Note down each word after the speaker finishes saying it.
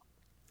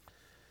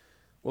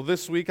Well,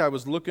 this week I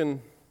was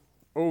looking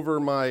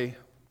over my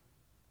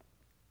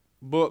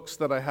books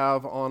that I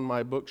have on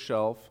my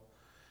bookshelf,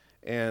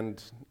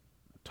 and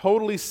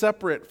totally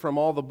separate from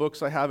all the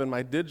books I have in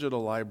my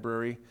digital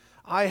library,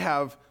 I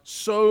have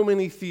so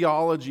many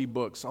theology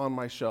books on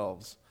my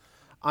shelves.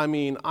 I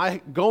mean,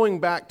 going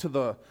back to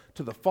the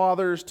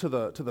fathers, to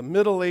the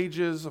Middle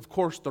Ages, of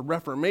course, the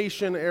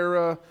Reformation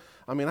era.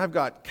 I mean, I've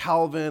got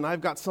Calvin,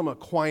 I've got some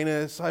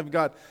Aquinas, I've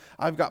got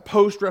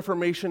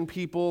post-Reformation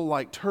people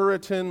like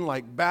Turretin,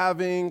 like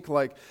Bavinck,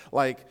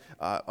 like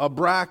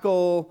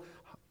Abrakel,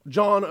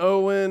 John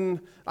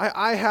Owen.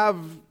 I have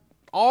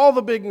all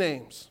the big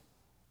names,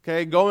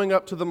 okay, going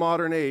up to the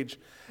modern age.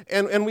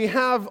 And we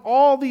have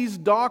all these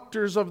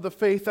doctors of the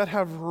faith that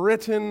have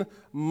written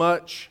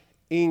much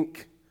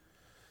ink,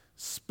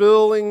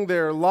 spilling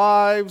their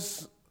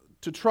lives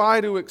to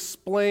try to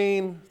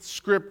explain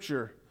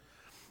Scripture.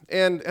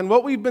 And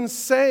what we've been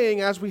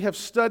saying as we have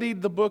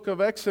studied the book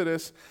of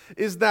Exodus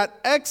is that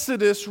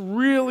Exodus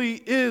really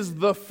is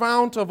the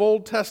fount of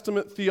Old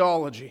Testament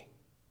theology.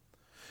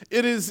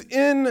 It is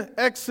in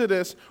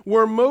Exodus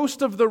where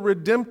most of the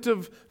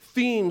redemptive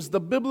themes, the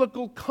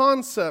biblical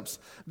concepts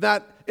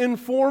that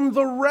inform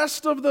the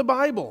rest of the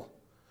Bible,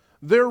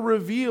 they're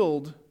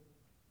revealed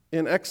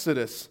in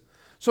Exodus.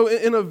 So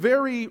in a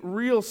very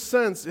real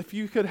sense, if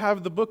you could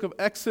have the book of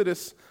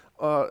Exodus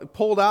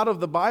pulled out of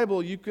the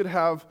Bible, you could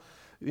have,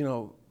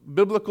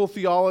 biblical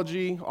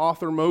theology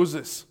author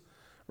Moses,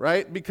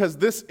 right? Because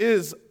this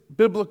is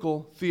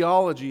biblical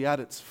theology at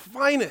its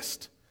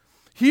finest.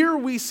 Here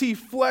we see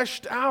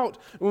fleshed out,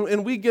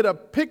 and we get a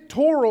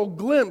pictorial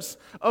glimpse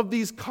of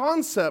these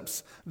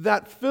concepts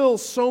that fill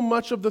so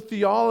much of the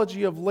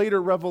theology of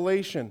later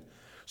Revelation.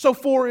 So,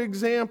 for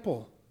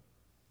example,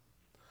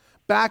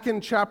 back in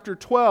chapter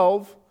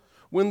 12,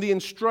 when the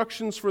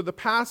instructions for the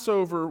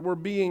Passover were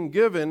being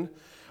given,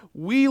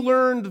 we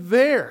learned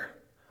there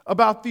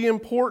about the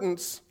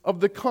importance of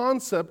the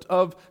concept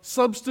of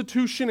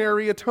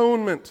substitutionary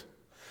atonement.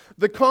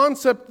 The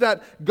concept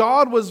that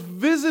God was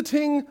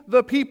visiting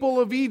the people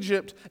of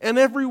Egypt and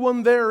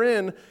everyone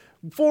therein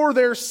for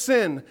their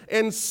sin,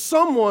 and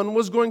someone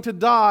was going to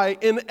die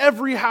in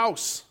every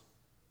house.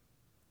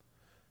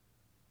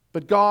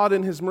 But God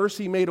in His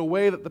mercy made a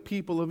way that the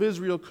people of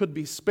Israel could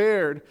be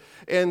spared,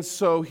 and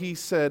so He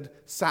said,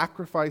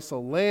 sacrifice a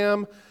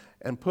lamb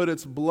and put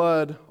its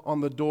blood on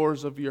the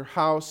doors of your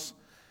house,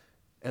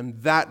 and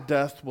that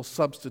death will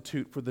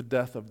substitute for the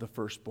death of the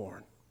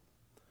firstborn.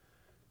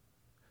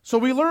 So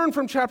we learn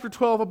from chapter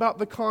 12 about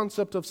the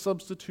concept of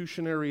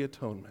substitutionary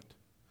atonement.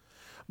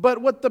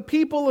 But what the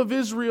people of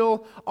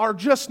Israel are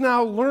just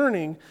now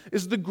learning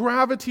is the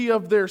gravity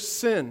of their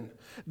sin.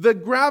 The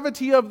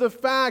gravity of the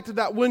fact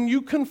that when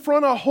you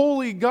confront a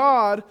holy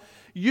God,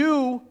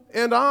 you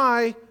and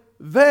I,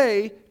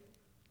 they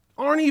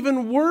aren't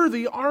even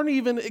worthy, aren't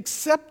even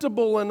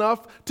acceptable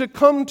enough to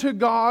come to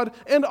God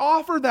and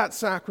offer that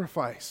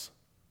sacrifice.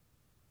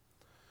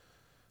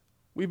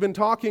 We've been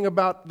talking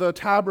about the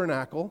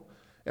tabernacle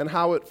and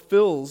how it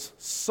fills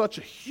such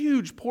a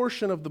huge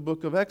portion of the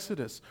book of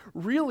Exodus.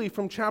 Really,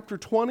 from chapter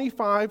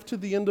 25 to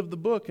the end of the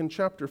book in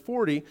chapter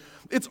 40,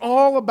 it's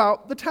all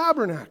about the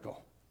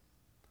tabernacle.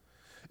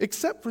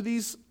 Except for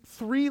these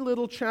three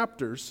little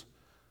chapters,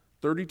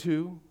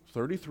 32,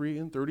 33,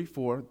 and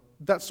 34,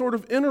 that sort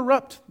of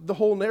interrupt the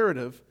whole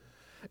narrative.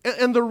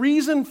 And the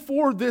reason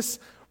for this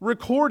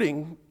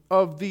recording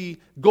of the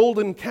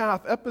golden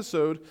calf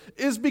episode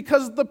is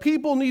because the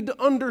people need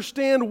to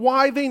understand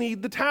why they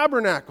need the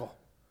tabernacle.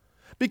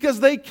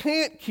 Because they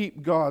can't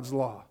keep God's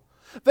law.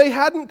 They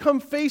hadn't come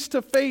face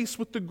to face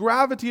with the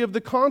gravity of the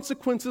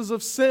consequences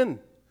of sin.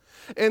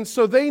 And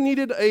so they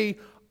needed a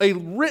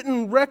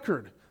written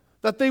record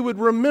that they would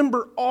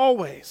remember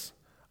always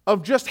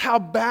of just how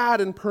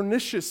bad and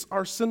pernicious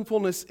our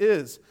sinfulness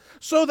is,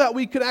 so that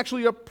we could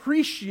actually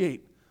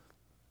appreciate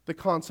the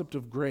concept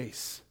of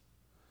grace,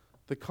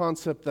 the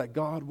concept that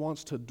God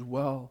wants to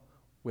dwell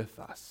with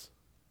us.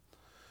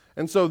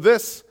 And so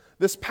this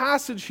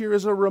passage here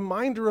is a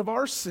reminder of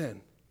our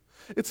sin.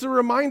 It's a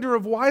reminder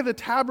of why the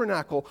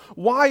tabernacle,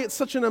 why it's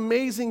such an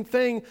amazing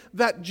thing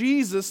that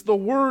Jesus, the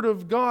Word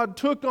of God,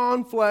 took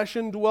on flesh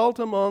and dwelt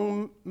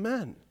among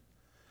men.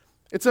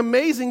 It's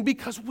amazing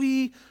because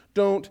we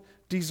don't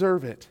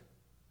deserve it.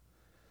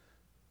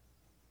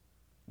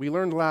 We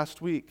learned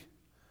last week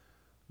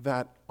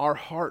that our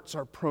hearts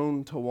are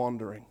prone to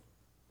wandering.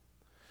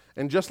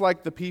 And just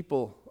like the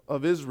people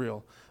of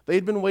Israel,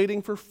 they'd been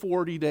waiting for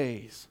 40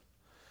 days.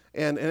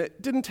 And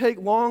it didn't take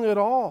long at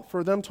all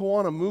for them to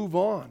want to move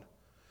on.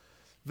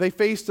 They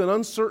faced an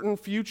uncertain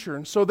future,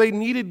 and so they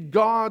needed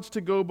gods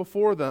to go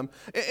before them.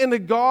 And a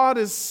God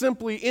is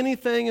simply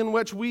anything in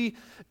which we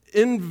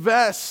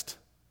invest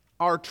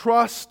our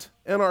trust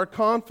and our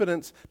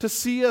confidence to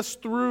see us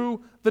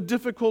through the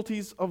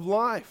difficulties of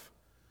life.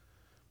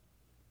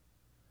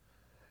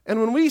 And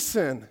when we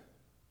sin,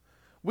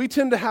 we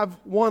tend to have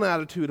one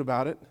attitude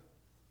about it,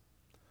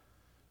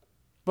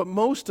 but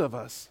most of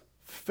us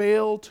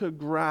fail to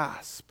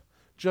grasp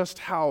just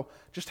how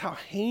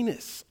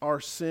heinous our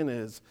sin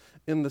is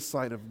in the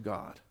sight of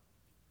God.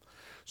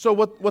 So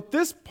what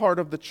this part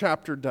of the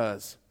chapter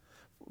does,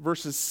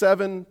 verses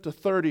 7 to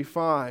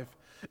 35,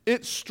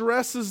 it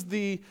stresses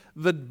the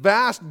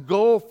vast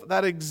gulf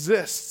that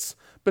exists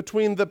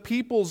between the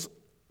people's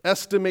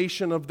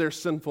estimation of their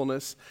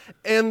sinfulness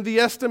and the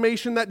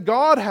estimation that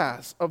God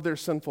has of their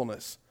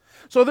sinfulness.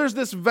 So there's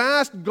this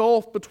vast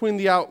gulf between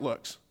the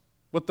outlooks,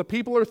 what the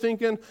people are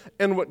thinking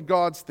and what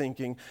God's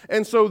thinking.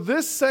 And so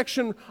this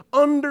section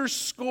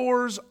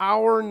underscores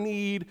our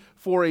need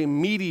for a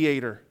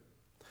mediator.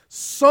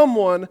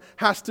 Someone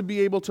has to be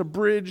able to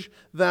bridge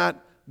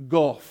that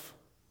gulf.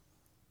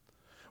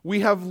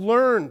 We have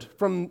learned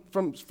from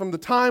the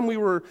time we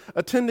were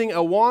attending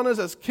Awanas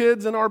as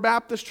kids in our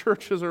Baptist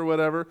churches or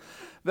whatever,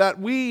 that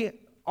we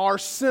are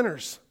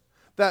sinners.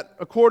 That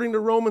according to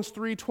Romans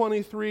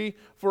 3:23,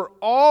 for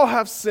all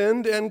have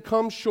sinned and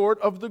come short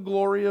of the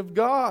glory of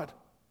God.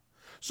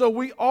 So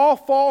we all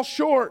fall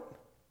short.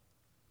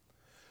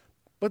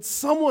 But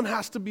someone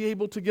has to be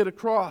able to get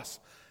across,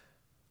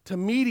 to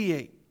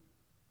mediate,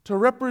 to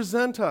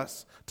represent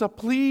us, to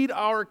plead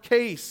our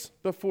case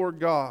before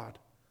God.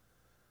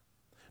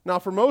 Now,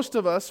 for most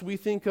of us, we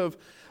think of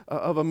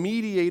a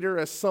mediator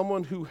as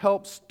someone who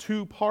helps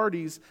two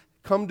parties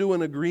come to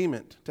an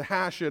agreement, to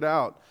hash it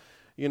out.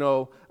 You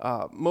know,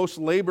 most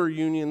labor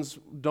unions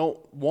don't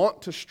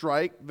want to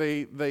strike.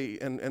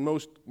 And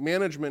most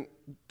management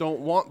don't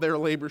want their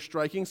labor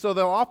striking, so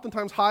they'll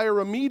oftentimes hire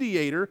a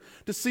mediator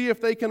to see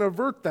if they can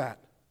avert that.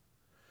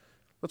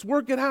 Let's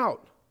work it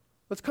out.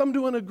 Let's come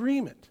to an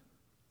agreement.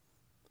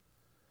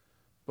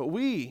 But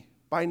we,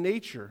 by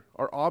nature,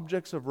 are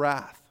objects of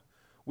wrath.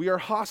 We are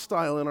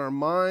hostile in our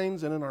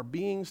minds and in our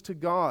beings to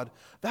God.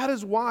 That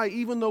is why,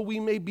 even though we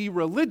may be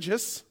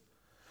religious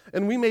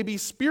and we may be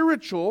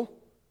spiritual,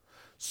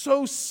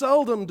 so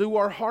seldom do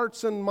our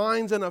hearts and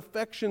minds and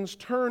affections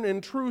turn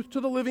in truth to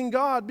the living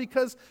God,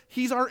 because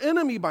He's our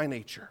enemy by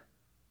nature.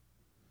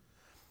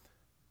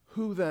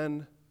 Who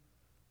then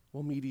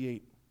will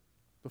mediate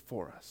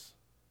before us?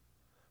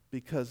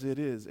 Because it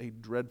is a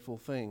dreadful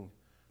thing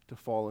to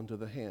fall into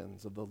the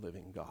hands of the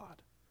living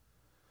God.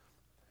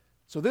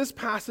 So this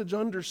passage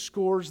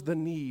underscores the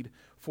need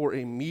for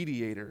a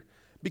mediator,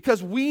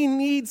 because we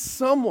need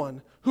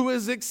someone who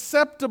is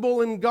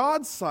acceptable in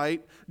God's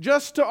sight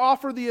just to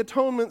offer the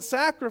atonement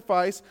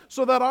sacrifice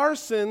so that our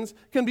sins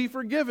can be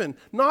forgiven.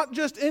 Not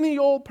just any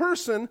old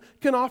person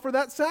can offer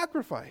that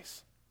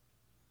sacrifice,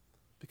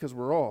 because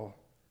we're all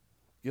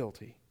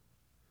guilty.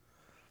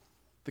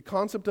 The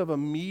concept of a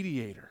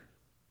mediator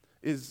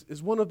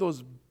is one of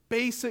those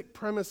basic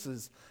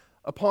premises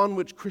upon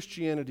which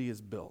Christianity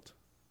is built.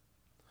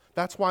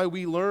 That's why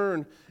we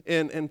learn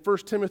in 1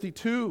 Timothy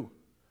 2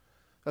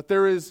 that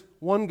there is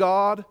one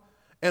God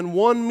and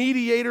one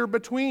mediator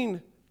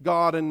between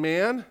God and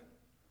man,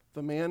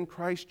 the man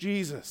Christ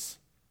Jesus.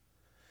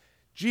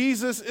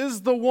 Jesus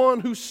is the one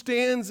who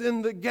stands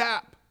in the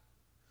gap.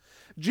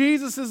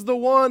 Jesus is the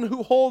one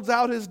who holds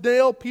out His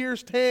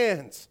nail-pierced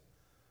hands.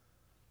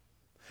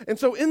 And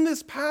so in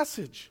this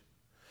passage,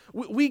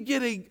 we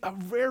get a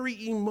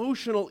very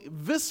emotional,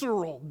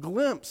 visceral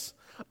glimpse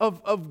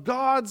of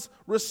God's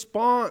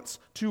response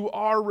to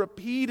our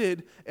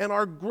repeated and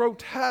our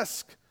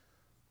grotesque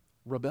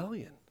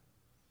rebellion.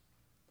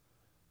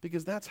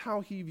 Because that's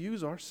how He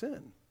views our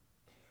sin.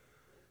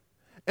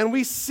 And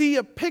we see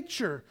a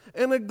picture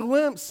and a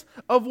glimpse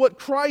of what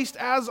Christ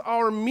as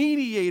our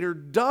mediator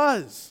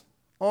does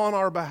on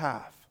our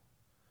behalf.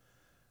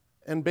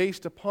 And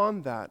based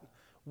upon that,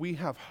 we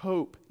have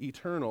hope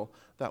eternal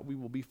that we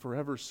will be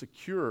forever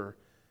secure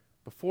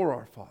before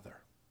our Father.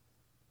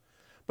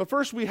 But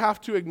first, we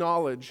have to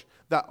acknowledge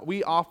that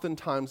we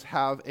oftentimes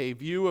have a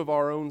view of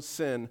our own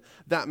sin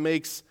that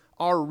makes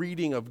our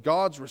reading of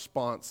God's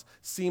response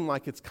seem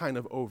like it's kind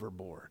of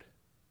overboard.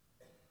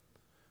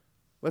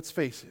 Let's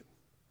face it.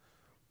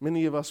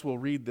 Many of us will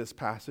read this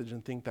passage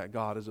and think that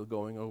God is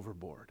going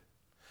overboard.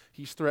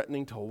 He's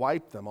threatening to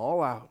wipe them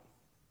all out.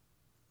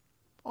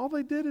 All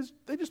they did is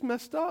they just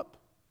messed up.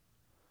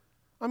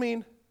 I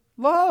mean,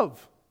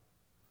 love,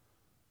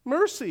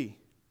 mercy,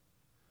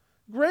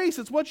 grace,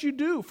 it's what you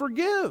do.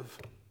 Forgive.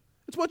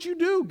 It's what you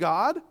do,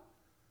 God.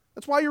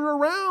 That's why you're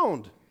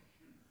around.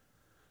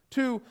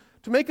 To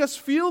make us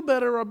feel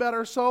better about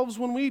ourselves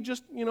when we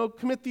just,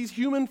 commit these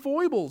human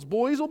foibles.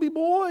 Boys will be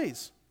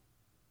boys.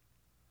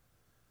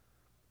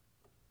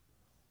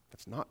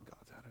 That's not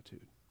God's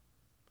attitude.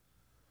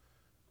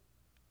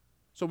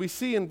 So we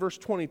see in verse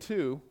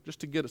 22, just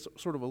to get us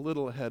sort of a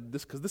little ahead,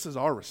 because this is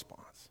our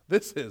response.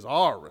 This is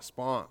our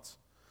response.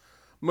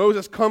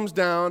 Moses comes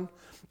down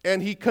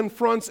and he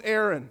confronts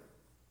Aaron.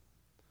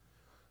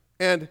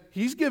 And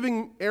he's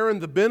giving Aaron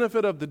the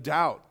benefit of the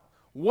doubt.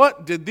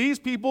 What did these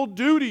people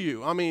do to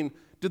you? I mean,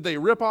 did they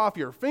rip off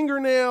your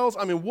fingernails?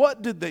 I mean,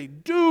 what did they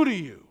do to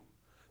you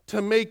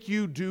to make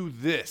you do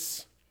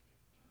this?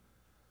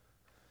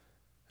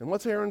 And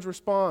what's Aaron's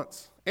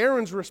response?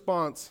 Aaron's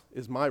response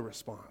is my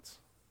response.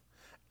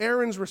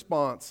 Aaron's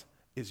response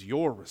is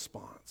your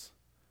response.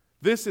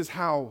 This is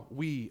how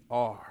we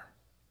are.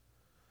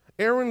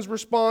 Aaron's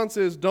response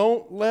is,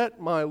 don't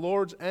let my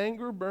Lord's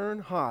anger burn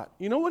hot.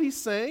 You know what he's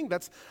saying?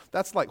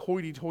 That's like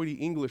hoity-toity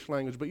English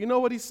language, but you know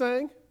what he's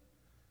saying?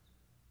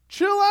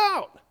 Chill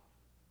out.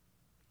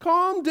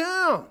 Calm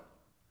down.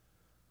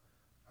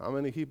 How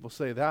many people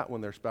say that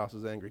when their spouse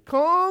is angry?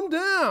 Calm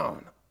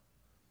down.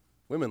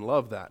 Women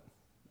love that.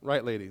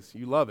 Right, ladies?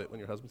 You love it when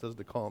your husband says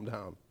to calm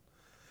down.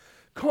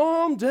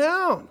 Calm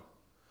down.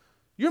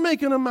 You're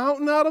making a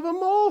mountain out of a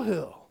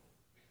molehill.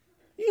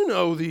 You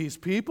know these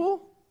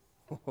people.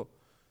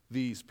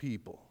 These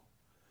people.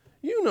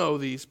 You know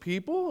these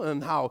people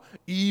and how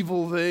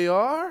evil they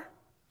are.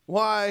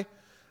 Why?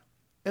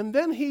 And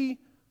then he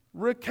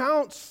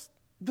recounts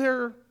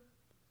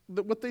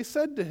what they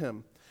said to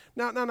him.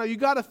 Now, you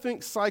got to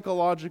think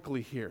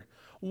psychologically here.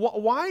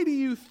 Why do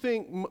you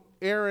think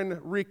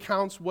Aaron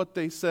recounts what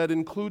they said,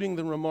 including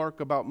the remark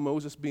about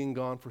Moses being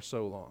gone for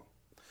so long?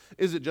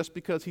 Is it just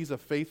because he's a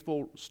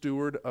faithful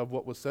steward of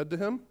what was said to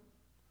him?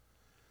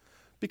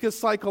 Because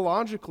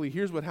psychologically,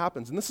 here's what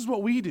happens, and this is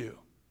what we do.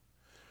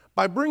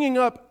 By bringing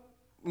up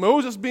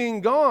Moses being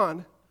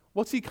gone,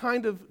 what's he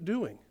kind of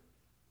doing?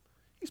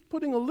 He's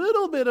putting a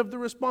little bit of the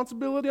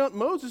responsibility on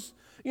Moses.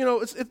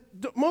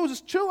 Moses,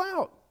 chill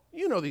out.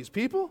 You know these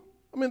people.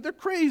 I mean, they're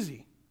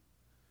crazy.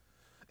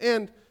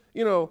 And,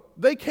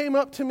 they came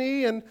up to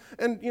me and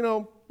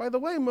by the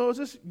way,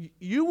 Moses,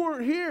 you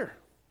weren't here.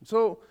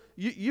 So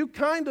you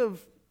kind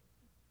of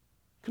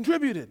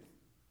contributed.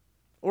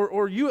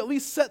 Or you at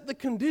least set the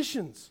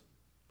conditions.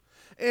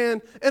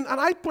 And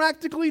I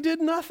practically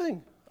did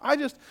nothing. I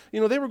just,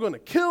 they were going to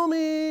kill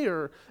me,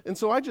 and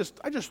so I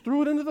just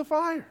threw it into the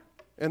fire.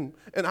 And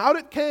out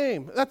it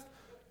came. That's,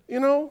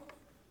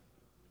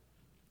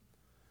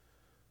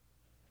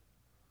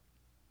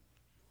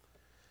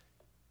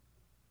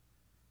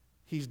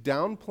 He's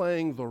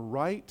downplaying the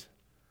right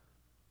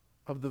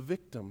of the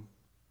victim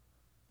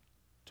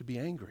to be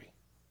angry.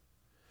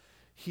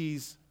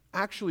 He's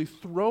actually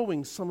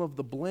throwing some of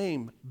the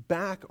blame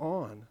back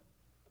on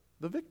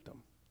the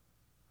victim.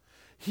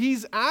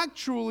 He's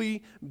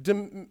actually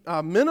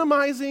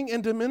minimizing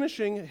and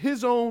diminishing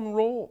his own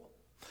role.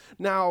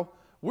 Now,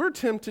 we're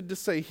tempted to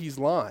say he's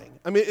lying.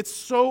 I mean, it's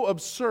so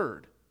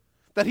absurd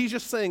that he's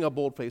just saying a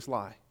bold-faced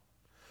lie.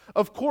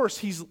 Of course,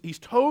 he's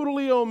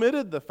totally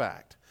omitted the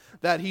fact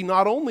that he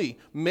not only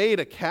made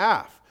a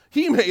calf,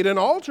 he made an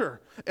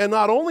altar. And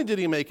not only did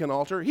he make an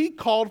altar, he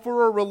called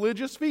for a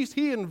religious feast.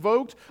 He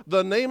invoked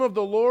the name of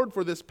the Lord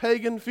for this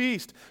pagan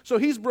feast. So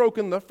he's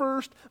broken the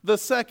first, the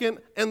second,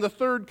 and the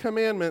third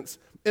commandments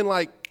in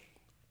like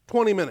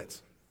 20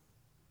 minutes.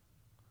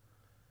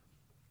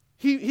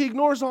 He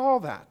ignores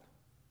all that.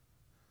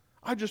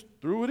 I just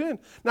threw it in.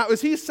 Now, is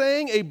he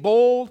saying a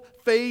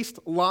bold-faced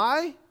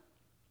lie?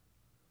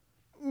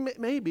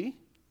 Maybe.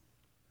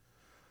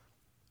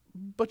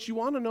 But you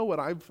want to know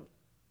what I've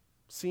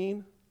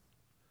seen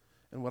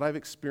and what I've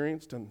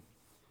experienced and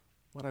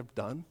what I've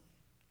done?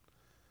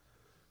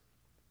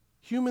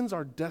 Humans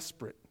are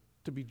desperate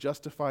to be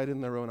justified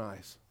in their own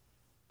eyes.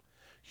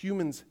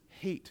 Humans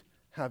hate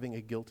having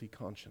a guilty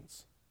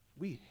conscience.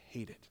 We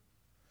hate it.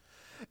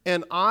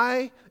 And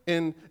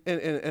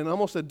in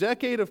almost a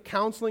decade of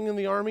counseling in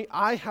the Army,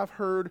 I have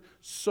heard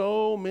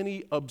so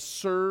many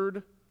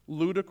absurd,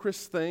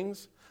 ludicrous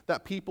things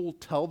that people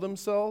tell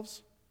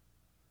themselves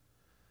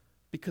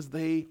because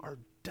they are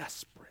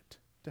desperate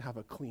to have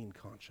a clean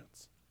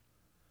conscience.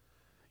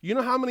 You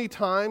know how many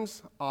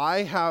times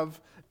I have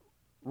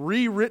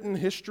rewritten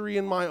history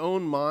in my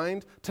own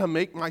mind to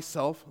make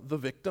myself the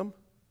victim?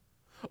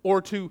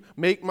 Or to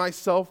make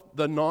myself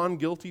the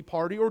non-guilty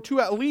party? Or to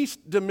at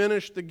least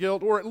diminish the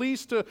guilt? Or at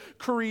least to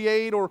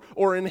create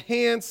or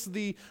enhance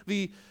the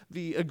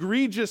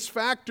egregious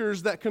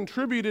factors that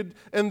contributed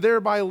and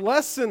thereby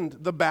lessened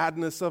the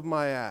badness of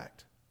my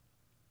act?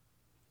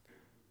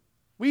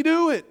 We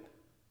do it.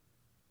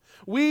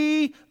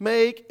 We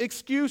make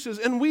excuses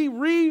and we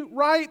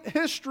rewrite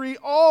history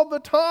all the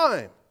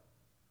time.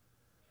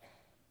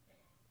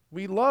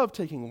 We love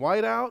taking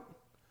white out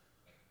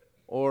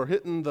or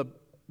hitting the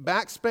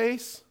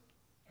backspace.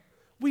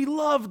 We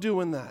love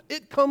doing that.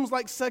 It comes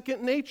like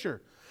second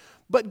nature.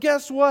 But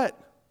guess what?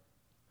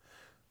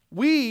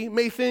 We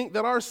may think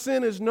that our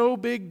sin is no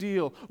big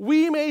deal.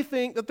 We may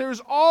think that there's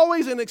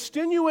always an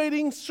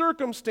extenuating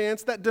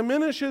circumstance that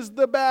diminishes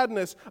the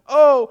badness.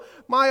 Oh,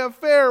 my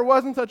affair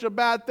wasn't such a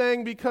bad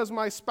thing because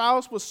my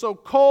spouse was so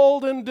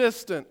cold and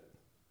distant.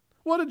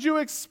 What did you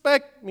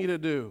expect me to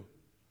do?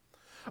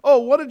 Oh,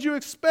 what did you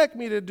expect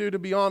me to do, to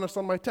be honest,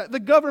 on my the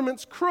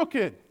government's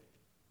crooked.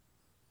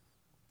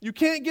 You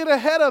can't get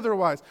ahead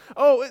otherwise.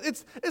 Oh,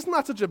 it's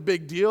not such a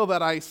big deal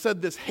that I said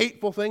this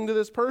hateful thing to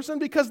this person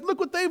because look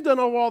what they've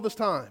done all this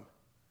time.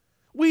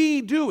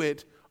 We do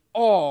it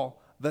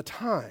all the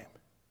time.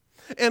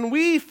 And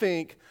we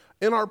think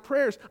in our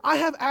prayers, I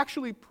have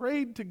actually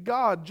prayed to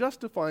God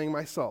justifying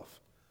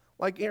myself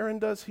like Aaron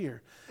does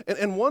here.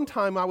 And one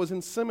time I was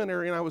in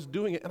seminary and I was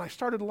doing it and I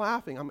started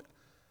laughing.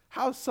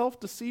 How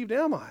self-deceived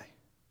am I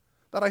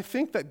that I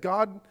think that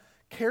God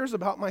cares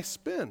about my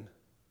spin?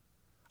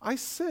 I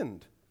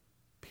sinned.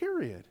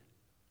 Period.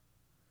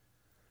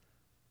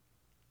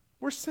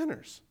 We're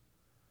sinners.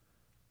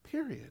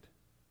 Period.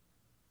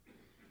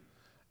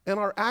 And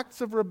our acts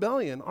of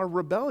rebellion are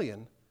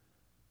rebellion.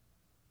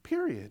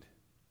 Period.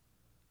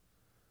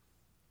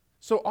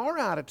 So our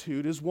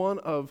attitude is one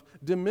of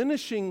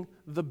diminishing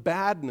the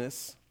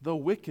badness, the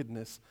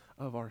wickedness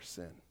of our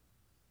sin.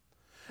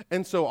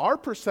 And so our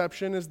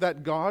perception is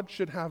that God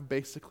should have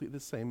basically the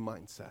same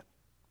mindset.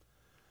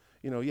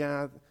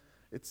 Yeah,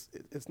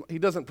 he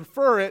doesn't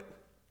prefer it,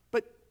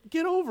 but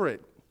get over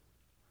it.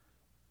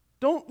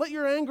 Don't let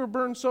your anger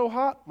burn so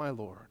hot, my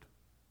Lord.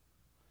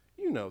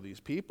 You know these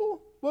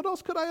people. What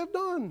else could I have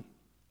done?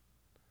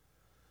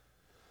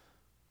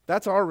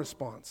 That's our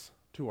response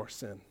to our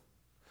sin.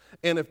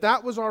 And if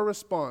that was our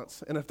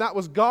response, and if that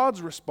was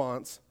God's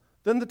response,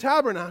 then the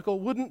tabernacle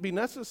wouldn't be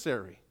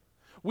necessary.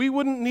 We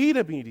wouldn't need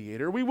a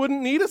mediator. We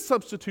wouldn't need a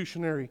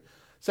substitutionary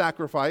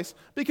sacrifice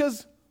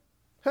because,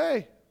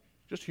 hey,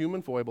 just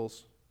human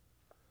foibles.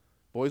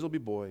 Boys will be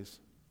boys.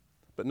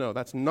 But no,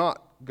 that's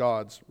not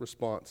God's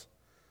response.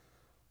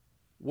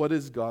 What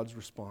is God's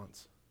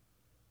response?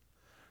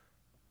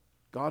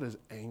 God is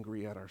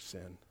angry at our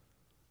sin.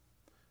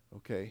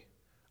 Okay?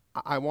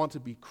 I want to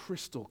be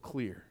crystal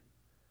clear.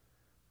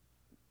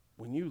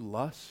 When you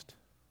lust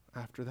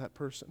after that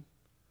person,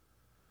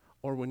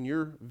 or when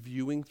you're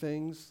viewing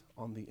things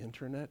on the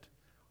internet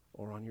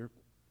or on your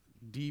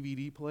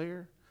DVD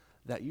player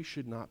that you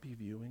should not be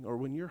viewing, or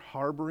when you're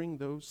harboring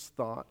those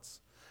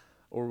thoughts,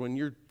 or when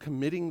you're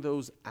committing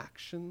those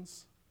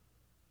actions,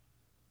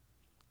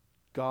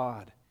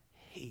 God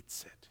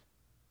hates it.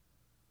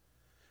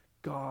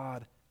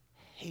 God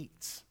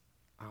hates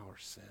our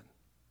sin.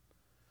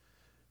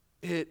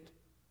 It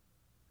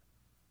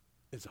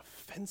is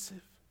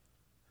offensive.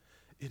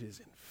 It is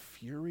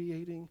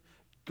infuriating.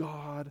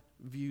 God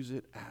views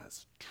it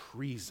as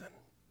treason.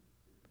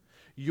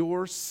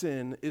 Your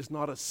sin is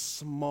not a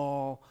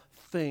small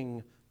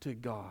thing to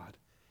God.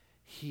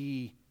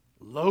 He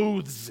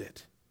loathes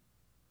it.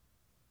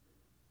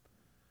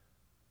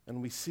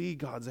 And we see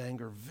God's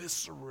anger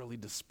viscerally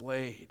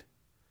displayed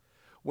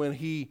when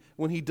he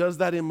does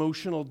that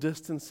emotional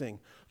distancing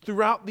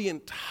throughout the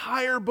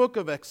entire book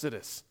of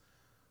Exodus.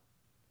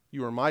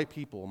 You are my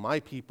people, my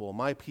people,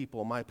 my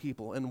people, my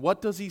people. And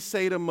what does he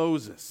say to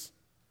Moses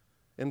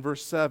in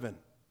verse 7?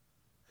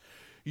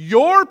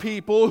 Your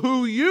people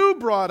who you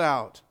brought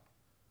out.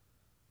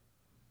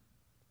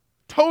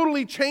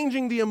 Totally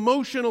changing the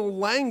emotional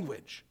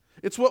language.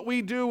 It's what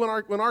we do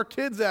when our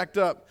kids act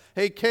up.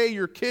 Hey, Kay,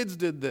 your kids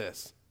did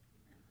this.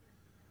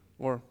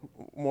 Or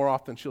more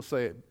often she'll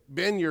say,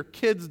 Ben, your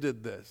kids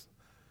did this.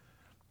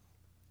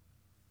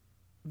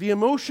 The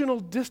emotional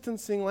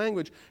distancing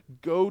language,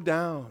 go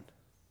down,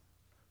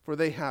 for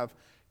they have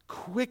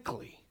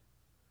quickly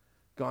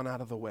gone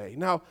out of the way.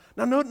 Now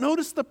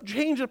notice the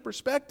change of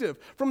perspective.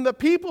 From the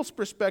people's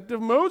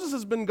perspective, Moses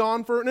has been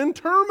gone for an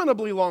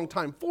interminably long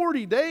time.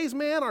 40 days,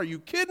 man, are you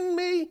kidding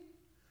me?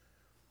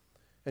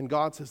 And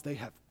God says they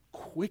have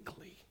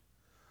quickly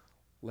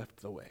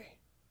left the way.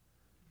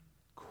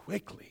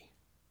 Quickly.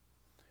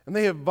 And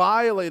they have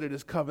violated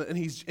his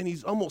covenant, and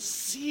he's almost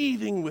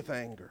seething with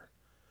anger.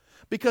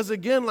 Because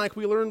again, like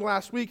we learned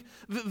last week,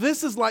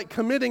 this is like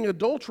committing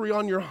adultery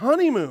on your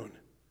honeymoon.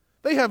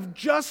 They have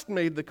just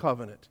made the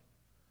covenant.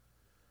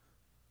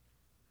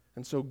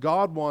 And so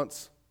God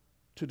wants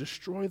to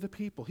destroy the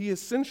people. He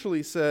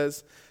essentially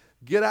says,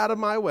 get out of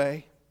my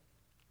way.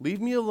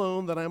 Leave me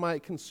alone that I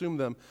might consume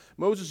them.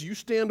 Moses, you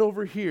stand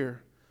over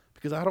here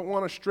because I don't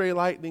want a stray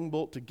lightning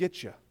bolt to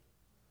get you.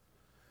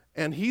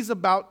 And he's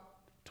about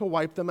to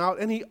wipe them out.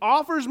 And he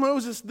offers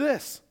Moses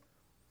this.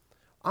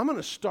 I'm going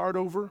to start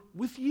over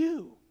with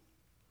you.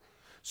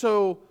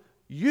 So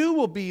you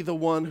will be the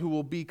one who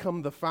will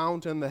become the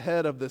fount and the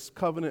head of this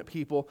covenant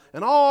people.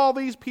 And all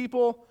these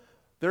people,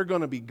 they're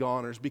going to be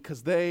goners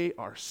because they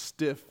are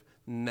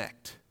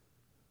stiff-necked.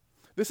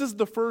 This is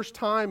the first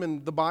time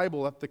in the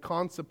Bible that the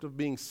concept of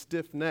being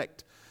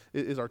stiff-necked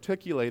is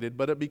articulated,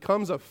 but it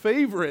becomes a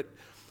favorite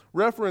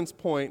reference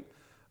point.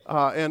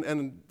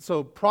 And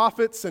so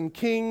prophets and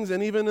kings,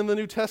 and even in the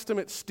New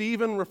Testament,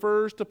 Stephen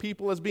refers to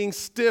people as being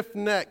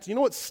stiff-necked. You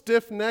know what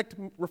stiff-necked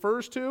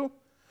refers to?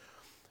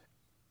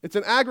 It's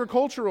an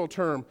agricultural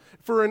term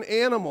for an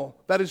animal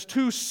that is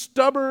too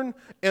stubborn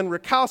and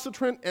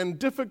recalcitrant and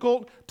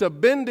difficult to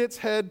bend its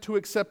head to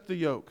accept the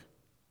yoke.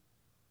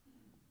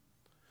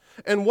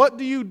 And what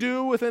do you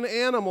do with an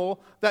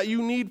animal that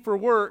you need for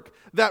work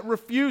that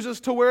refuses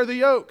to wear the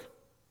yoke?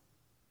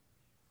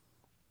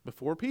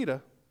 Before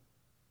PETA.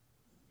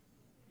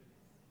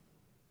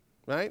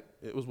 Right?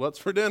 It was what's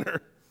for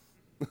dinner.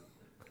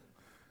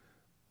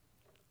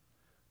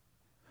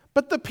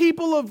 But the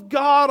people of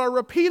God are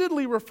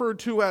repeatedly referred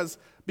to as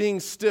being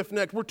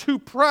stiff-necked. We're too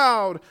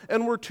proud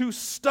and we're too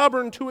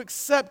stubborn to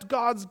accept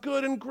God's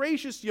good and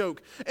gracious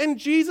yoke. And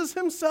Jesus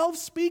himself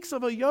speaks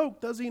of a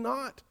yoke, does he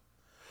not?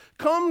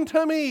 Come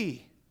to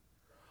me,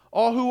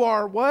 all who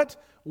are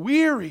what?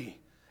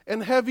 Weary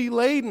and heavy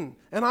laden,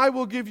 and I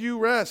will give you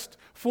rest.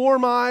 For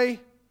my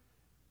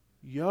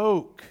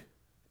yoke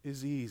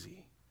is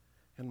easy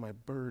and my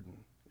burden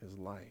is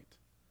light.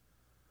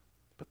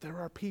 But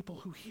there are people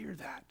who hear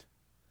that,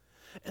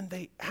 and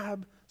they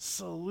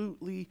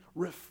absolutely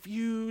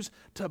refuse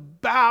to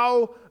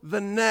bow the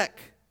neck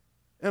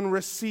and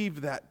receive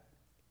that.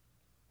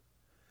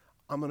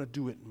 I'm going to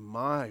do it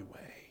my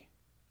way,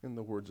 in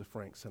the words of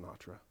Frank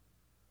Sinatra.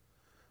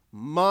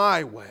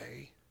 My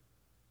way.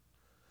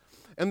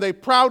 And they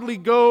proudly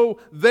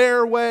go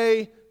their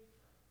way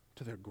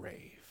to their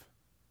grave.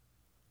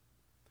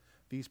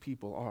 These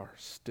people are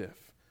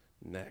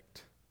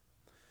stiff-necked.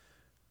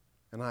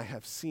 And I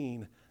have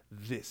seen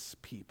this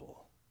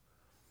people.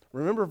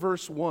 Remember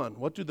verse 1.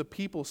 What do the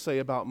people say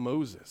about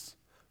Moses?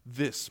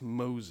 This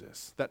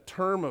Moses. That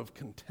term of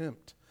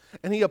contempt.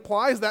 And he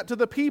applies that to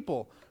the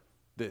people.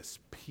 This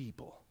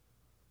people.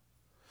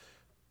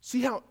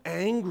 See how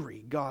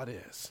angry God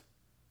is.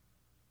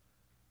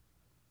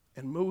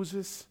 And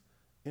Moses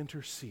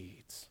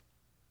intercedes.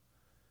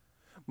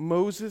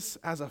 Moses,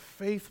 as a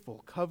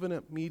faithful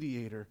covenant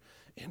mediator,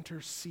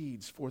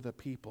 intercedes for the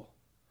people.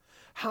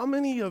 How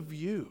many of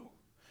you,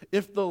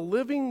 if the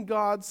living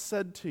God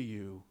said to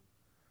you,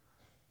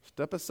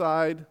 step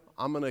aside,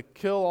 I'm going to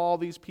kill all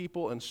these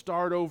people and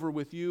start over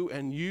with you,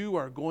 and you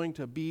are going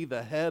to be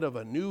the head of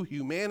a new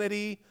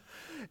humanity,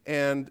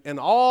 and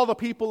all the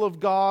people of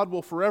God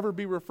will forever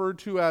be referred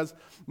to as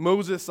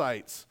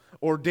Mosesites,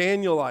 or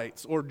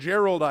Danielites, or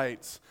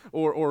Geraldites,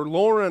 or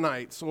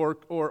Laurenites,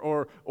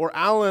 or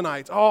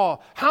Allenites. Oh,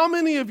 how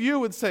many of you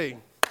would say,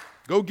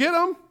 go get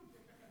them?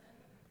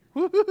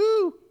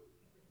 Woo-hoo-hoo.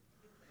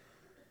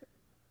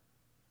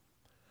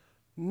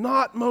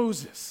 Not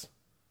Moses.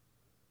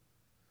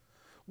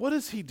 What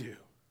does he do?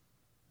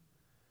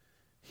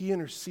 He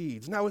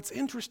intercedes. Now it's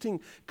interesting.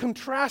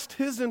 Contrast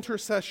his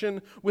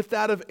intercession with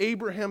that of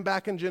Abraham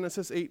back in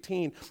Genesis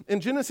 18.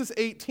 In Genesis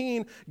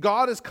 18,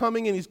 God is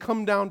coming and he's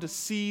come down to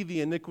see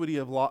the iniquity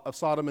of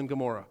Sodom and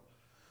Gomorrah.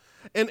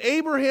 And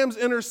Abraham's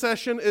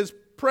intercession is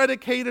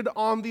predicated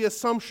on the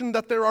assumption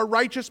that there are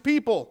righteous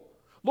people.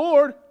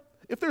 Lord,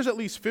 if there's at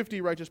least 50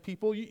 righteous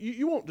people,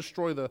 you won't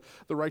destroy the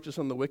righteous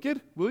and the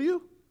wicked, will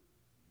you?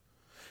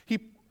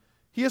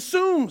 He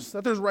assumes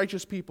that there's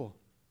righteous people.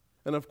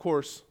 And of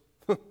course,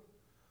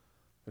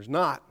 there's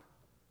not.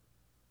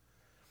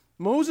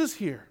 Moses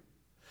here,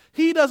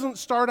 he doesn't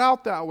start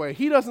out that way.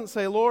 He doesn't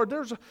say, Lord,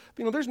 there's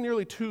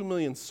nearly 2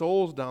 million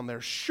souls down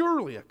there.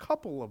 Surely a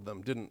couple of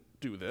them didn't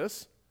do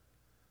this.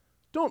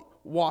 Don't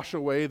wash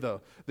away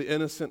the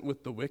innocent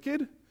with the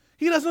wicked.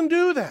 He doesn't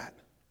do that.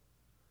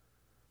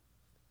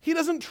 He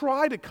doesn't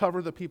try to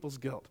cover the people's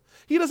guilt.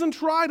 He doesn't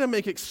try to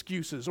make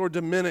excuses or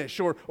diminish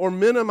or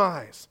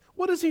minimize.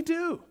 What does he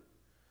do?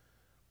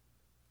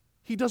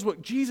 He does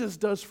what Jesus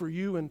does for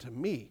you and to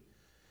me.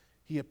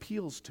 He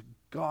appeals to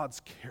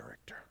God's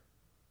character.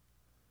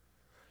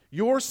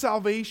 Your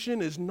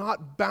salvation is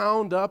not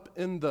bound up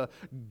in the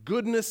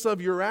goodness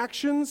of your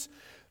actions,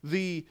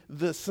 the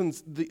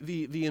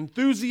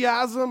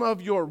enthusiasm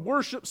of your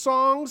worship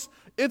songs.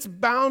 It's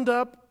bound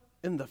up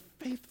in the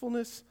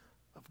faithfulness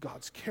of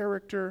God's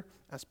character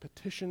as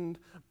petitioned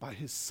by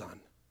his Son.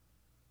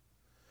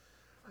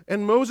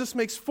 And Moses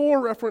makes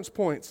 4 reference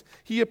points.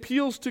 He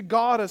appeals to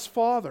God as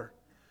Father.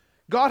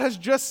 God has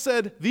just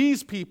said,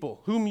 these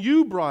people whom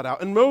you brought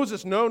out. And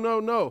Moses,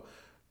 no.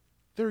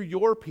 They're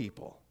your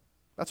people.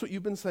 That's what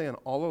you've been saying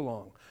all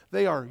along.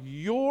 They are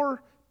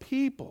your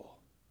people.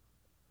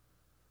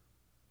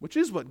 Which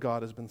is what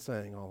God has been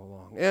saying all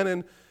along. And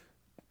in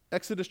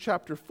Exodus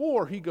chapter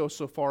 4, he goes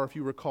so far, if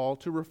you recall,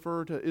 to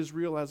refer to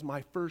Israel as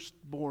my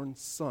firstborn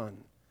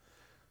son.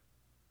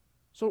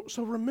 So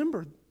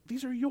remember,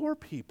 these are your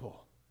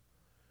people.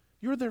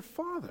 You're their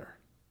father.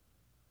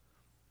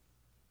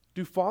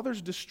 Do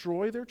fathers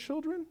destroy their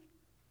children?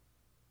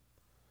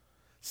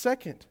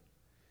 Second,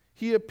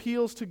 he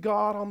appeals to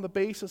God on the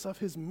basis of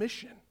his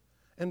mission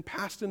and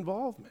past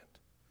involvement,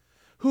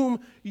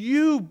 whom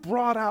you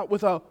brought out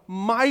with a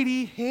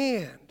mighty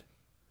hand.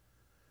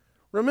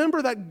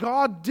 Remember that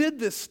God did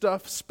this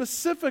stuff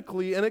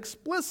specifically and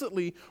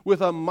explicitly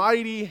with a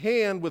mighty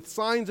hand, with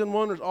signs and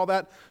wonders, all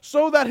that,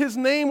 so that his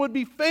name would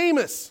be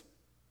famous.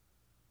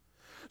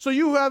 So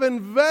you have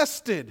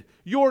invested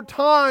your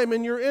time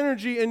and your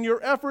energy and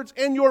your efforts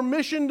and your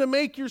mission to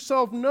make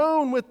yourself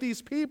known with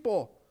these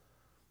people.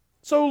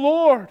 So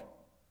Lord,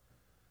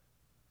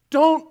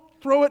 don't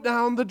throw it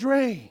down the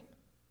drain.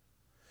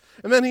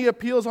 And then he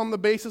appeals on the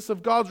basis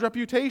of God's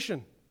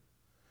reputation.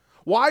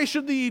 Why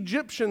should the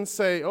Egyptians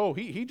say, oh,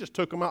 he just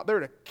took them out there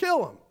to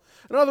kill them?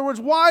 In other words,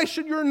 why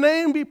should your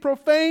name be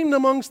profaned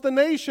amongst the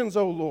nations,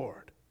 O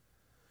Lord?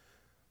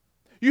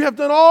 You have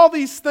done all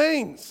these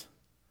things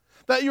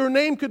that your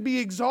name could be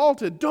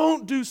exalted.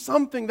 Don't do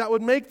something that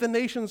would make the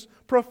nations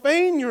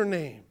profane your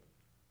name.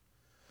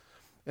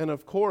 And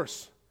of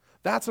course,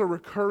 that's a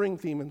recurring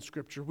theme in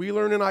Scripture. We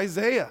learn in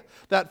Isaiah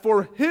that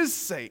for his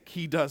sake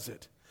he does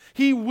it.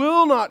 He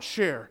will not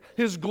share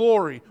his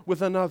glory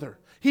with another.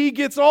 He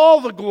gets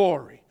all the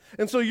glory.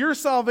 And so your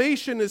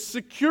salvation is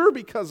secure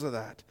because of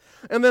that.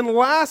 And then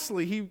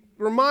lastly, he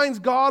reminds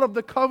God of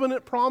the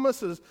covenant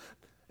promises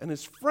and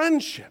his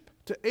friendship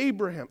to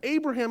Abraham.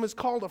 Abraham is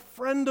called a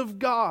friend of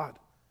God.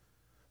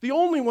 The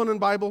only one in the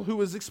Bible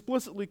who is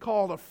explicitly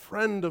called a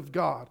friend of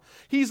God.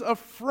 He's a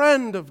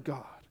friend of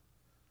God.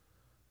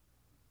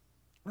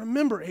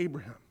 Remember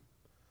Abraham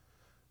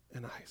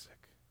and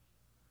Isaac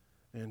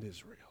and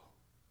Israel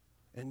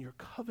and your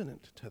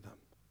covenant to them.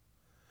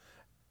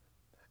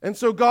 And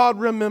so God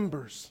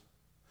remembers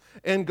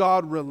and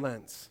God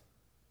relents.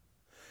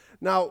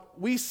 Now,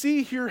 we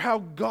see here how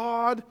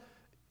God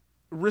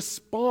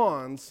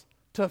responds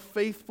to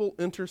faithful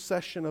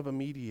intercession of a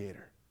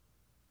mediator.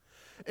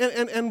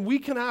 And we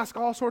can ask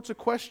all sorts of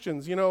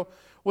questions.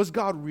 Was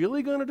God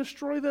really going to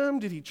destroy them?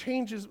 Did he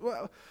change his...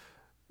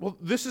 Well,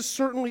 this is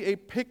certainly a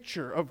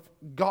picture of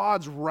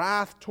God's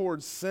wrath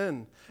towards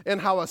sin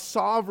and how a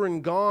sovereign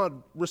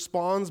God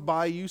responds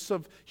by use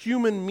of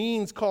human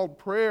means called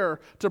prayer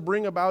to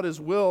bring about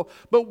his will.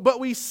 But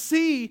we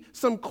see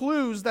some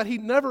clues that he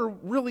never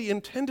really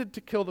intended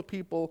to kill the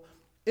people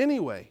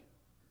anyway.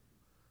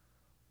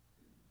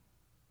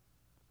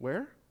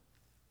 Where?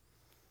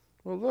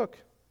 Well, look.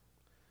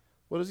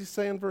 What does he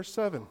say in verse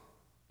 7?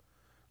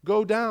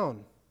 Go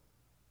down.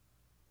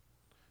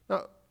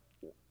 Now,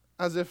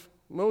 as if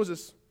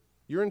Moses,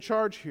 you're in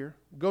charge here.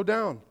 Go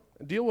down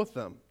and deal with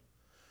them.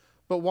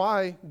 But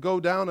why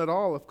go down at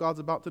all if God's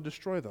about to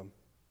destroy them?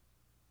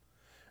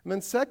 And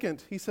then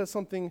second, he says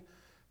something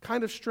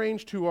kind of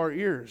strange to our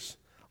ears.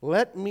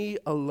 Let me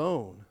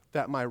alone,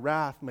 that my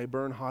wrath may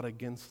burn hot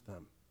against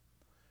them.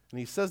 And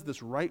he says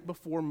this right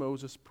before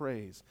Moses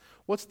prays.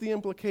 What's the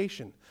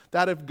implication?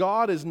 That if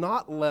God is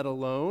not let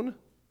alone,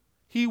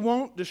 he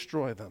won't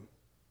destroy them.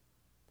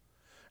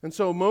 And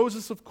so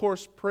Moses, of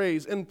course,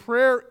 prays. And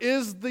prayer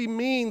is the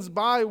means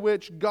by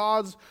which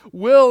God's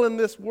will in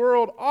this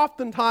world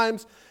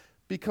oftentimes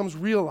becomes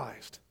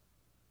realized.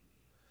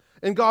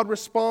 And God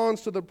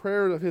responds to the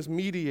prayer of his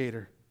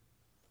mediator.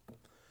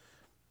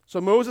 So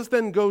Moses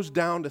then goes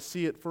down to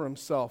see it for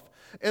himself.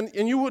 And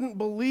you wouldn't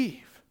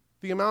believe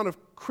the amount of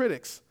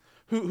critics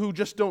who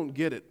just don't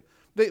get it.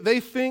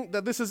 They think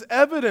that this is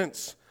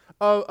evidence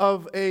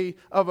of a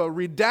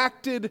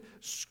redacted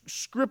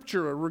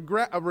scripture, a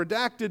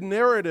redacted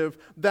narrative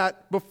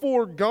that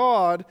before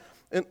God,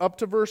 and up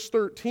to verse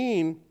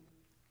 13,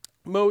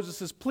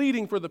 Moses is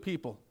pleading for the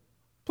people.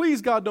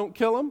 Please, God, don't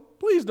kill him.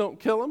 Please don't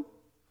kill him.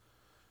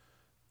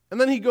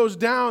 And then he goes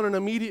down and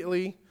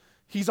immediately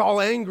he's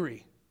all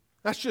angry.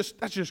 That's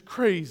just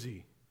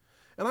crazy.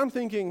 And I'm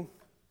thinking,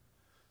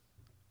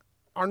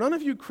 are none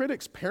of you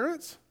critics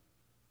parents?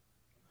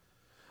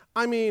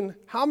 I mean,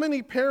 how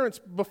many parents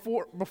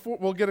before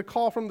will get a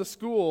call from the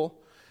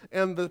school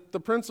and the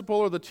principal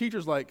or the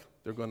teacher's like,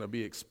 they're going to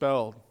be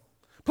expelled.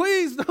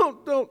 Please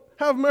don't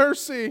have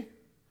mercy.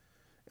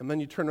 And then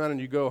you turn around and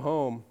you go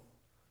home,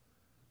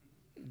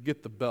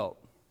 get the belt.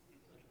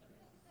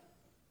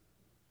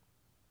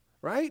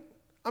 Right?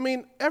 I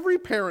mean, every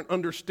parent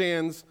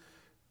understands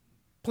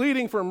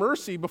pleading for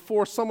mercy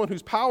before someone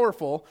who's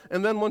powerful,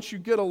 and then once you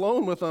get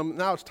alone with them,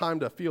 now it's time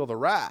to feel the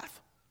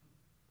wrath.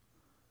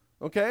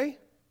 Okay?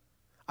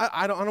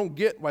 I don't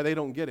get why they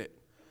don't get it.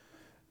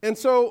 And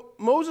so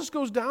Moses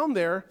goes down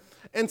there,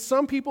 and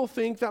some people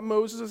think that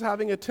Moses is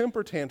having a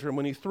temper tantrum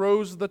when he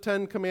throws the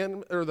 10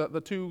 commandments or the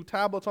 2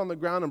 tablets on the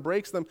ground and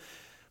breaks them.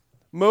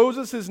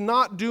 Moses is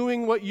not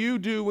doing what you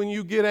do when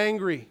you get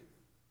angry.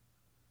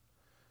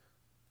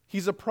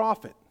 He's a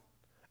prophet.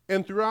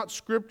 And throughout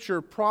Scripture,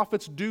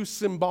 prophets do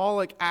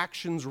symbolic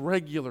actions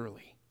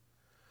regularly.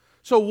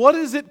 So what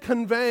is it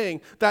conveying?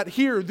 That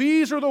here,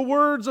 these are the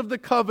words of the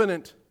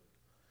covenant.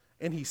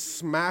 And he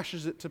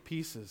smashes it to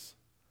pieces.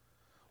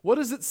 What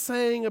is it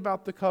saying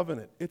about the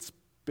covenant? It's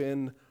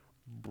been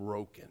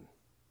broken.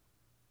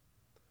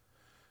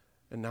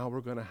 And now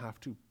we're going to have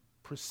to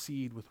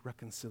proceed with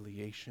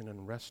reconciliation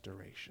and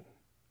restoration.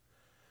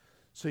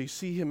 So you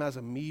see him as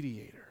a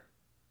mediator.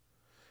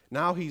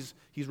 Now he's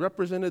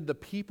represented the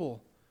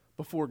people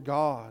before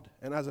God,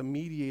 and as a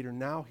mediator,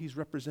 now he's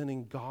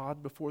representing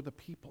God before the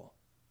people.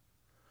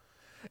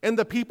 And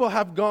the people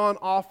have gone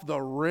off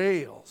the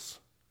rails.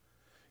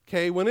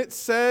 Okay, when it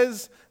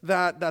says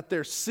that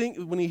they're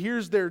when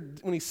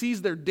he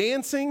sees their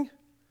dancing,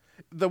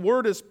 the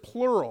word is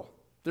plural.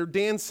 Their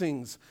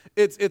dancings.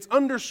 It's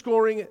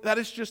underscoring that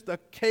it's just a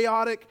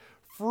chaotic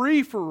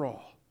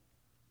free-for-all.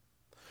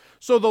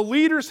 So the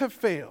leaders have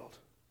failed.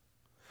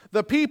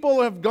 The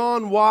people have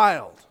gone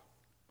wild.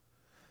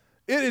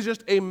 It is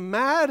just a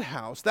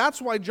madhouse.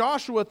 That's why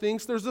Joshua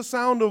thinks there's a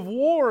sound of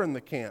war in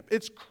the camp.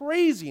 It's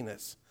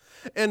craziness.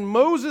 And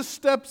Moses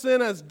steps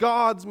in as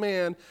God's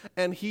man,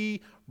 and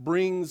he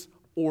brings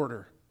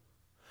order.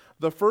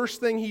 The first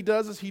thing he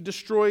does is he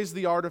destroys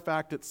the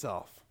artifact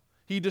itself.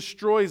 He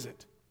destroys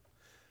it.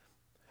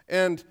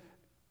 And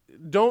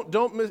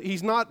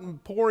he's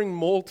not pouring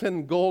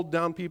molten gold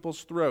down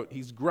people's throat.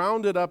 He's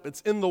ground it up.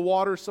 It's in the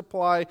water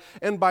supply.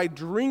 And by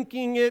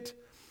drinking it,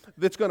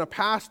 that's going to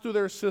pass through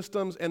their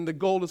systems, and the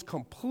gold is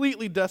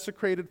completely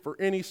desecrated for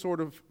any sort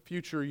of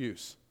future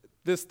use.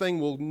 This thing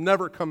will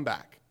never come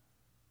back.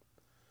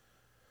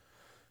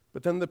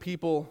 But then the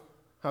people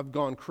have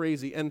gone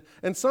crazy. And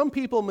some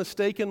people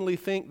mistakenly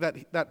think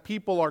that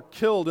people are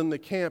killed in the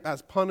camp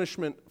as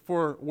punishment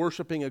for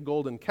worshiping a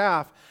golden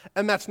calf,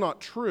 and that's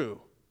not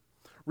true.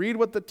 Read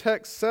what the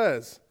text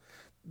says.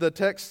 The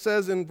text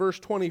says in verse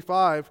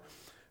 25,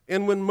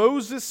 "And when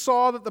Moses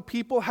saw that the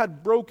people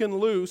had broken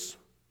loose,"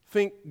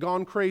 think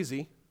gone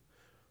crazy,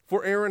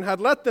 "for Aaron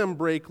had let them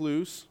break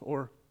loose,"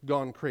 or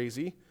gone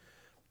crazy,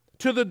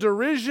 "to the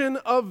derision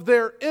of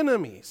their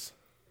enemies."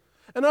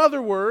 In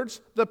other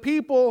words, the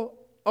people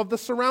of the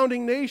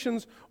surrounding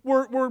nations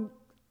were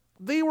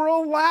a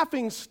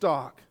laughing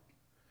stock.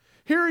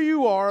 Here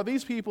you are,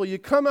 these people, you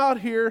come out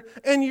here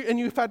and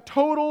you've had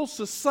total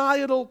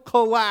societal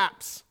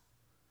collapse.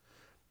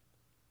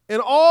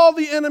 And all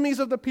the enemies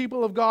of the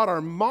people of God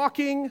are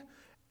mocking,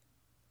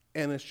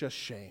 and it's just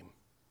shame.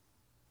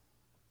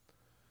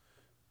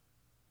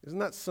 Isn't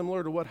that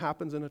similar to what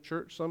happens in a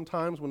church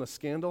sometimes when a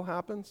scandal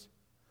happens?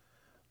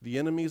 The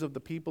enemies of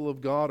the people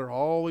of God are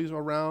always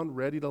around,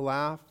 ready to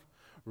laugh,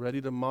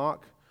 ready to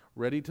mock,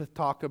 ready to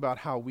talk about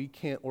how we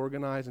can't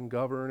organize and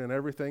govern and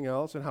everything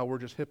else, and how we're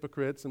just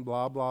hypocrites and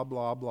blah, blah,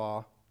 blah,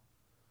 blah.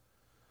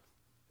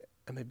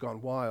 And they've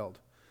gone wild.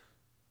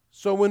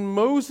 So when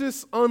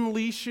Moses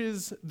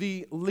unleashes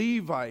the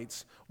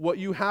Levites, what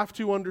you have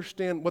to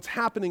understand, what's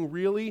happening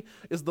really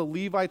is the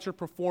Levites are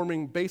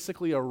performing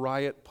basically a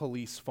riot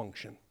police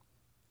function.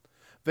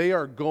 They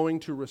are going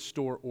to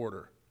restore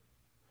order.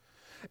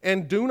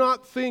 And do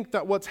not think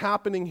that what's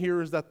happening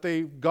here is that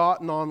they've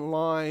gotten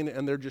online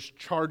and they're just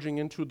charging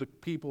into the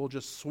people,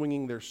 just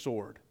swinging their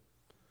sword.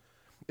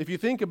 If you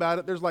think about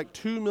it, there's like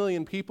 2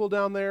 million people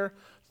down there,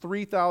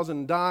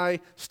 3,000 die.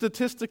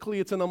 Statistically,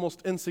 it's an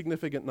almost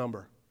insignificant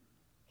number.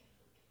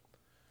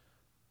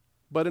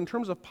 But in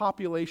terms of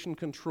population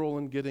control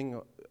and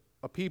getting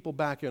a people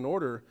back in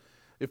order,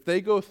 if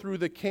they go through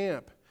the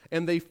camp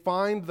and they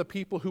find the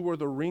people who are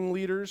the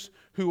ringleaders,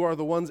 who are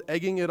the ones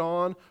egging it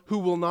on, who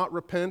will not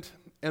repent,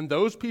 and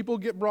those people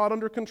get brought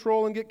under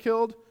control and get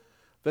killed,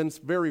 then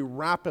very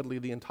rapidly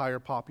the entire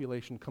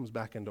population comes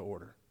back into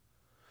order.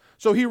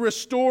 So he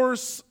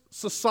restores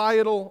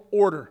societal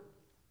order.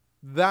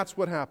 That's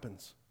what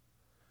happens.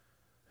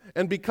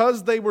 And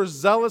because they were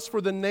zealous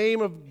for the name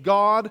of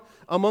God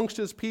amongst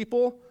his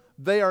people,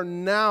 they are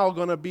now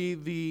going to be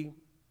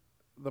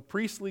the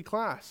priestly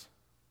class,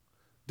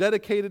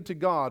 dedicated to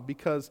God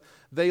because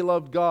they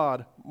loved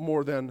God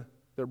more than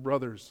their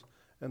brothers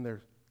and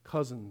their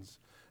cousins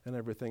and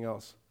everything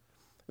else.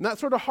 And that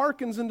sort of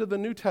harkens into the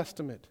New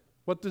Testament.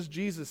 What does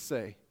Jesus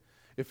say?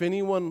 If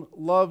anyone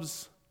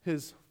loves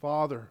his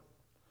father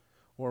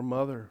or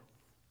mother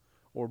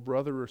or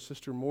brother or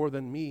sister more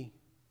than me,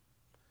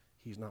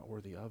 he's not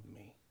worthy of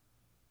me.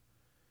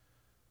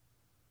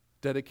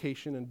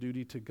 Dedication and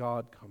duty to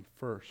God come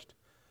first.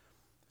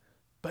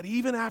 But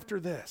even after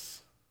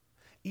this,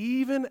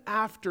 even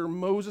after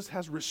Moses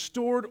has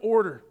restored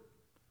order,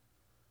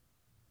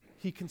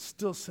 he can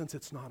still sense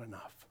it's not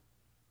enough.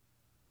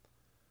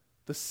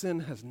 The sin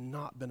has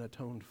not been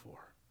atoned for,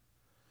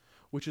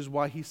 which is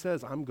why he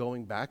says, I'm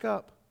going back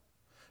up.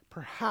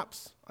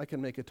 Perhaps I can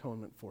make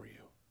atonement for you.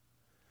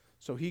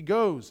 So he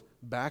goes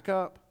back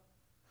up,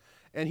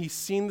 and he's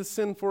seen the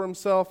sin for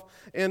himself.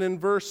 And in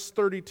verse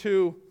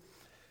 32,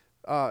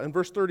 in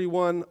verse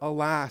 31,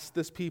 alas,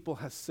 this people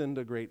has sinned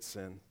a great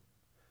sin.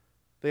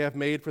 They have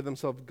made for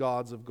themselves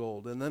gods of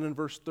gold. And then in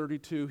verse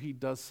 32, he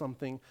does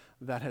something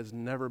that has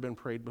never been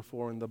prayed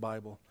before in the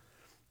Bible.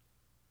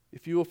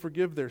 If you will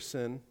forgive their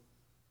sin,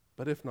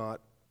 but if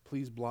not,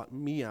 please blot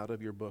me out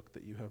of your book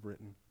that you have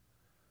written.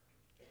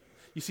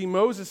 You see,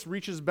 Moses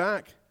reaches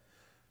back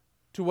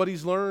to what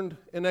he's learned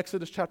in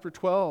Exodus chapter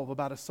 12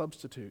 about a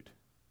substitute.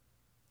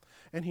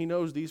 And he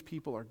knows these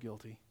people are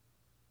guilty.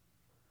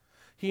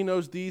 He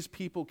knows these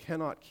people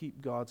cannot keep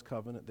God's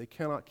covenant. They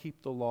cannot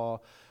keep the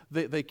law.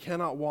 They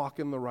cannot walk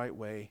in the right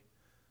way.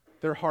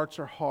 Their hearts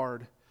are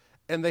hard,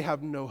 and they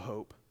have no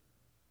hope.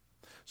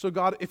 So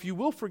God, if you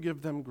will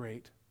forgive them,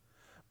 great.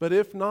 But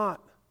if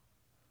not,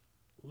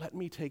 let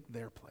me take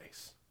their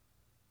place.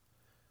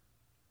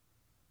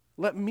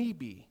 Let me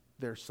be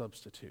their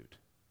substitute.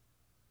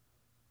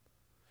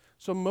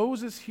 So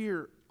Moses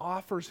here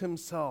offers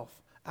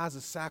himself as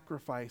a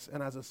sacrifice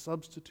and as a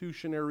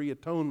substitutionary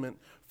atonement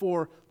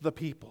for the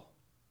people.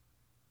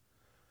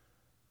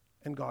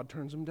 And God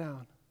turns him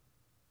down.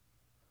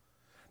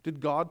 Did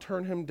God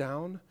turn him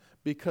down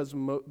because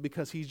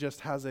he just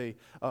has an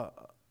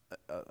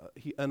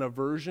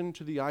aversion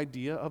to the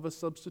idea of a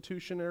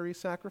substitutionary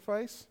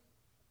sacrifice?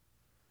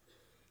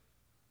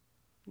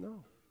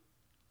 No.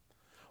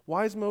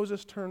 Why is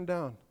Moses turned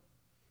down?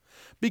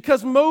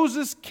 Because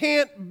Moses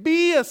can't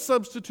be a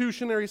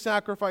substitutionary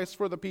sacrifice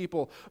for the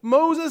people.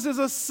 Moses is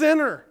a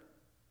sinner.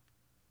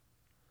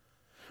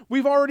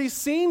 We've already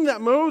seen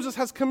that Moses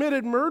has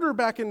committed murder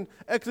back in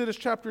Exodus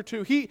chapter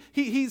 2.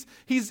 He's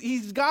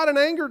got an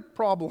anger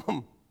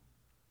problem.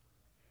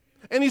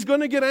 And he's going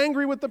to get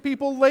angry with the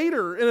people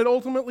later, and it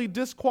ultimately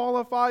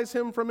disqualifies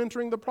him from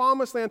entering the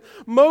promised land.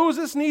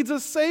 Moses needs a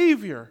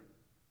savior.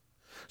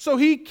 So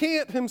he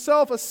can't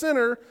himself, a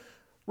sinner,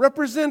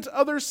 represent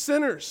other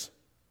sinners.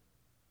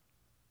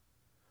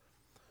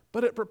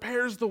 but it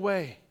prepares the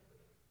way.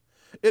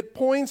 It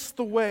points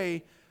the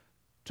way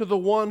to the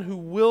one who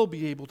will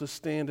be able to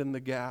stand in the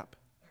gap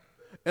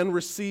and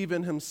receive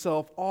in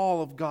himself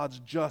all of God's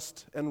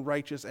just and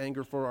righteous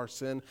anger for our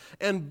sin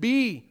and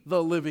be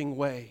the living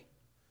way,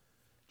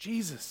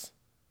 Jesus.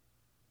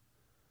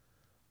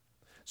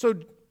 So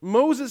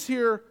Moses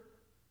here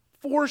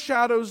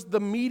foreshadows the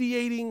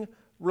mediating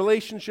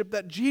relationship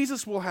that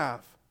Jesus will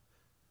have,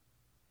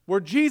 where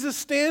Jesus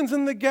stands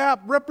in the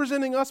gap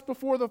representing us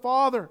before the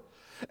Father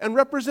and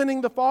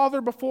representing the Father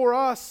before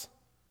us.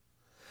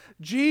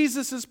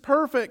 Jesus is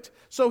perfect,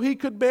 so he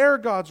could bear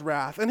God's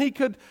wrath, and he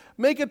could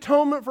make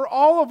atonement for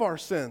all of our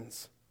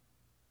sins.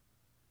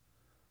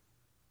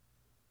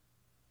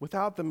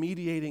 Without the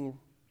mediating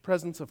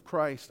presence of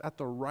Christ at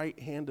the right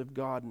hand of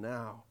God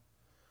now,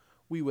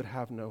 we would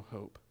have no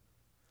hope.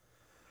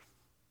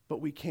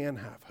 But we can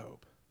have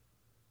hope.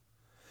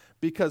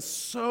 Because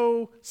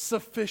so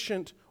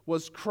sufficient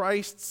was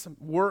Christ's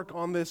work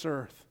on this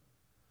earth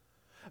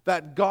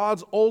that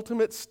God's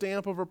ultimate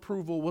stamp of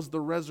approval was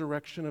the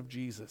resurrection of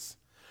Jesus.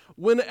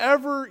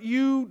 Whenever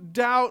you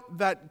doubt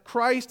that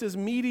Christ is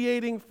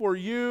mediating for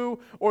you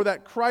or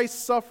that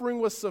Christ's suffering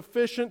was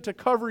sufficient to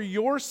cover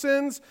your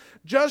sins,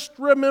 just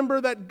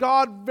remember that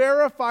God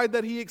verified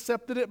that he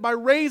accepted it by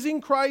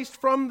raising Christ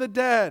from the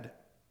dead.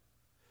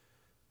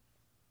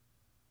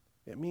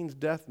 It means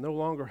death no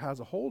longer has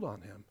a hold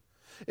on him.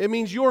 It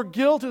means your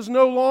guilt is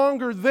no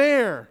longer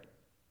there.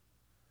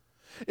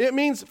 It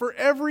means for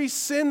every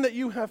sin that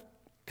you have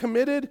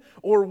committed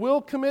or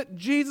will commit,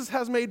 Jesus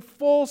has made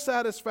full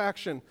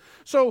satisfaction.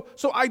 So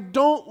I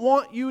don't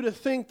want you to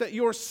think that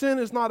your sin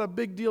is not a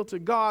big deal to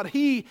God.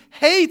 He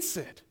hates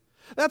it.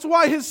 That's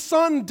why his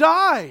son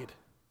died.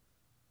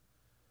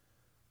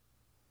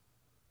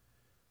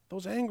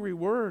 Those angry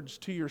words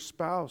to your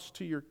spouse,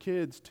 to your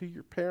kids, to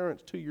your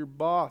parents, to your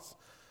boss,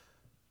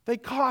 they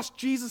cost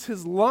Jesus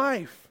his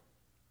life.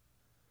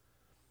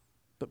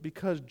 But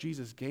because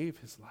Jesus gave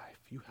his life,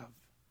 you have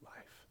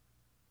life.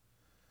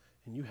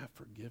 And you have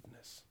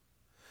forgiveness.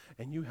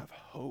 And you have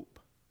hope.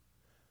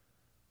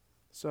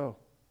 So,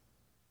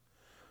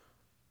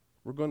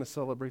 we're going to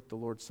celebrate the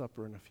Lord's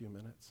Supper in a few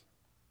minutes.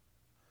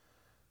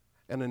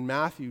 And in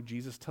Matthew,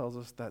 Jesus tells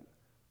us that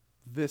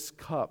this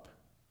cup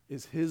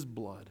is his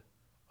blood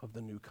of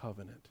the new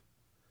covenant.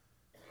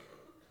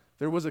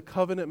 There was a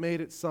covenant made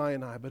at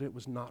Sinai, but it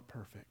was not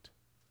perfect.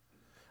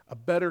 A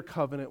better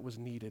covenant was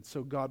needed,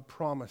 so God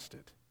promised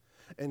it.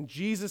 And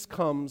Jesus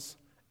comes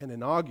and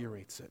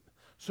inaugurates it.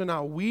 So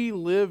now we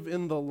live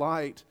in the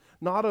light,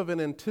 not of an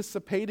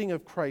anticipating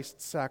of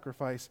Christ's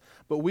sacrifice,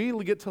 but we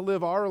get to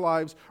live our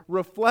lives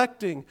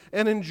reflecting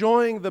and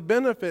enjoying the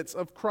benefits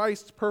of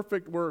Christ's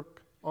perfect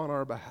work on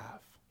our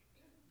behalf.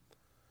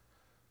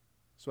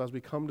 So as we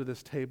come to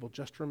this table,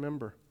 just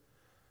remember,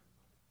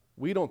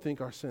 we don't think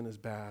our sin is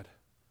bad.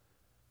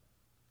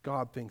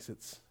 God thinks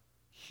it's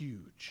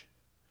huge.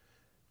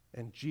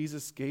 And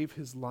Jesus gave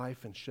his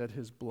life and shed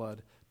his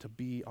blood to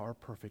be our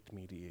perfect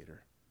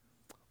mediator.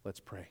 Let's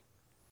pray.